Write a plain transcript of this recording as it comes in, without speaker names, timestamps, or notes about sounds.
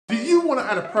want to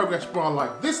add a progress bar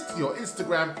like this to your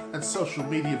Instagram and social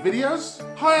media videos?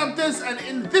 Hi, I'm Des, and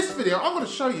in this video I'm going to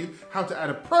show you how to add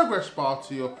a progress bar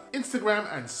to your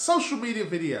Instagram and social media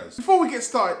videos. Before we get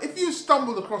started, if you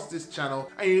stumbled across this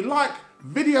channel and you like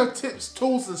video tips,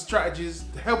 tools and strategies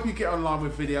to help you get online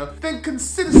with video, then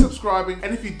consider subscribing,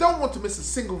 and if you don't want to miss a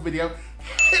single video,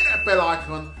 hit that bell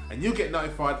icon and you'll get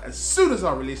notified as soon as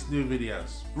I release new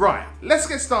videos. Right, let's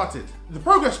get started. The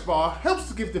progress bar helps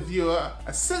to give the viewer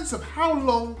a sense of how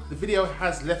long the video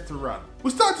has left to run.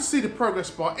 We started to see the progress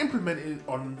bar implemented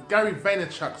on Gary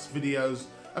Vaynerchuk's videos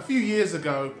a few years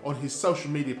ago on his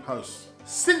social media posts.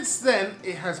 Since then,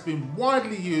 it has been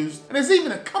widely used, and there's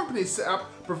even a company set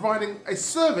up providing a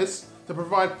service to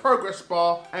provide progress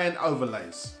bar and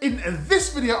overlays. In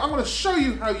this video, I'm going to show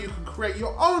you how you can create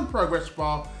your own progress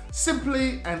bar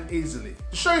simply and easily.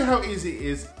 To show you how easy it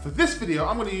is, for this video,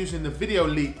 I'm going to use the Video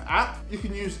Leap app. You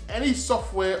can use any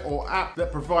software or app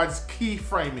that provides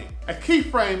keyframing. A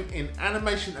keyframe in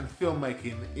animation and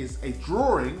filmmaking is a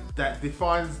drawing that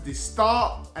defines the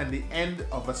start and the end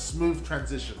of a smooth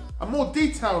transition. A more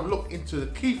detailed look into the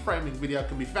keyframing video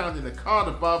can be found in the card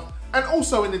above and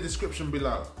also in the description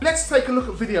below. Let's take a look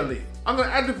at Video Leap. I'm going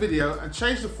to add the video and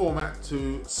change the format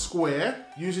to square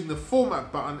using the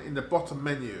format button in the bottom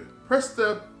menu. Press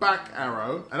the back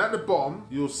arrow and at the bottom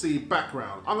you'll see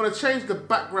background. I'm going to change the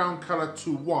background color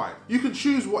to white. You can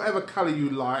choose whatever color you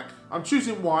like. I'm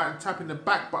choosing white and tapping the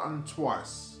back button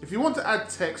twice. If you want to add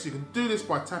text, you can do this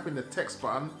by tapping the text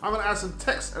button. I'm going to add some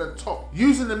text at the top.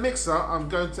 Using the mixer, I'm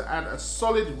going to add a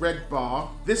solid red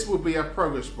bar. This will be a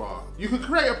progress bar. You can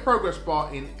create a progress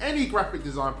bar in any graphic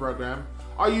design program.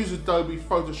 I use Adobe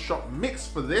Photoshop Mix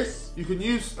for this. You can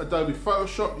use Adobe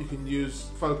Photoshop, you can use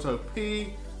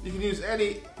Photopea, you can use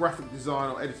any graphic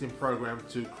design or editing program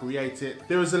to create it.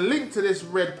 There is a link to this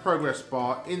red progress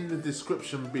bar in the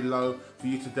description below for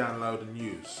you to download and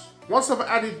use. Once I've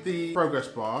added the progress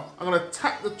bar, I'm going to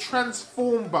tap the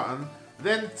transform button,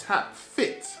 then tap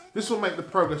fit. This will make the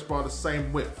progress bar the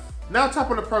same width. Now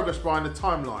tap on the progress bar in the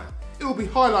timeline. It will be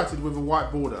highlighted with a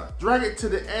white border. Drag it to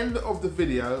the end of the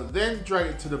video, then drag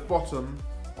it to the bottom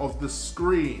of the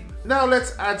screen. Now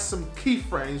let's add some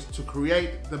keyframes to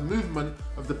create the movement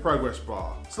of the progress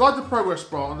bar. Slide the progress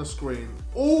bar on the screen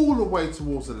all the way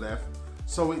towards the left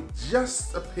so it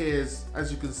just appears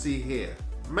as you can see here.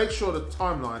 Make sure the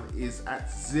timeline is at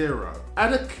 0.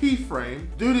 Add a keyframe.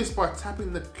 Do this by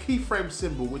tapping the keyframe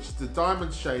symbol, which is the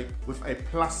diamond shape with a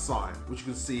plus sign, which you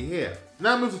can see here.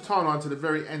 Now move the timeline to the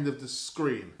very end of the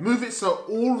screen. Move it so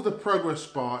all of the progress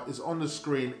bar is on the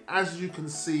screen as you can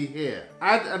see here.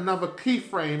 Add another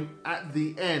keyframe at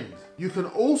the end. You can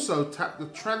also tap the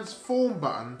transform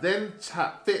button, then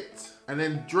tap fit, and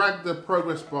then drag the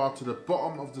progress bar to the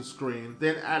bottom of the screen,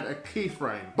 then add a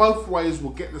keyframe. Both ways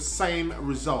will get the same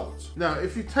result. Now,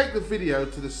 if you take the video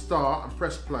to the start and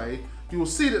press play, you will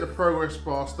see that the progress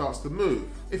bar starts to move.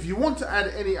 If you want to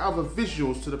add any other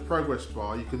visuals to the progress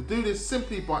bar, you can do this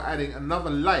simply by adding another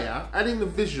layer, adding the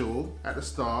visual at the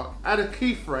start, add a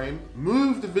keyframe,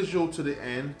 move the visual to the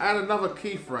end, add another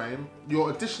keyframe.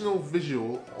 Your additional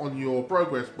visual on your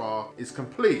progress bar is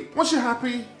complete. Once you're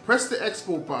happy, press the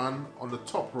export button on the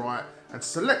top right and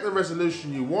select the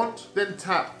resolution you want, then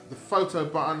tap the photo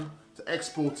button to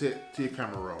export it to your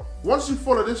camera roll. Once you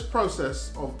follow this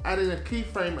process of adding a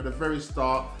keyframe at the very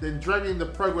start, then dragging the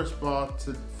progress bar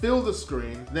to fill the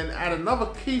screen, then add another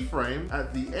keyframe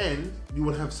at the end, you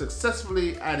will have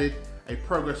successfully added a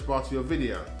progress bar to your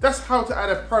video. That's how to add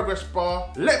a progress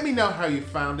bar. Let me know how you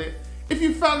found it. If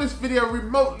you found this video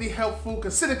remotely helpful,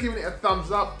 consider giving it a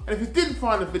thumbs up. And if you didn't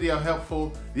find the video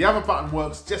helpful, the other button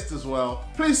works just as well.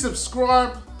 Please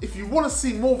subscribe if you want to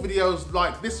see more videos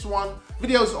like this one,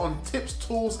 videos on tips,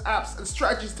 tools, apps, and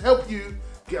strategies to help you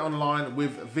get online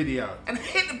with video. And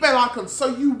hit the bell icon so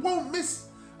you won't miss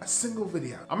a single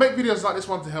video. I make videos like this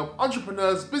one to help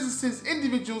entrepreneurs, businesses,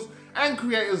 individuals, and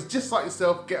creators just like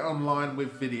yourself get online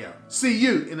with video. See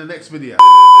you in the next video.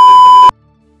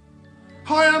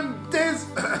 Hi, I'm Des.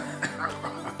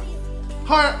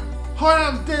 Hi,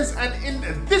 I'm Des, and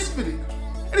in this video,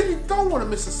 and if you don't want to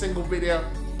miss a single video,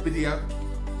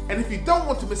 and if you don't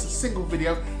want to miss a single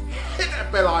video, hit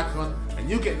that bell icon, and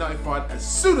you'll get notified as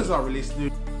soon as I release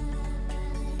new.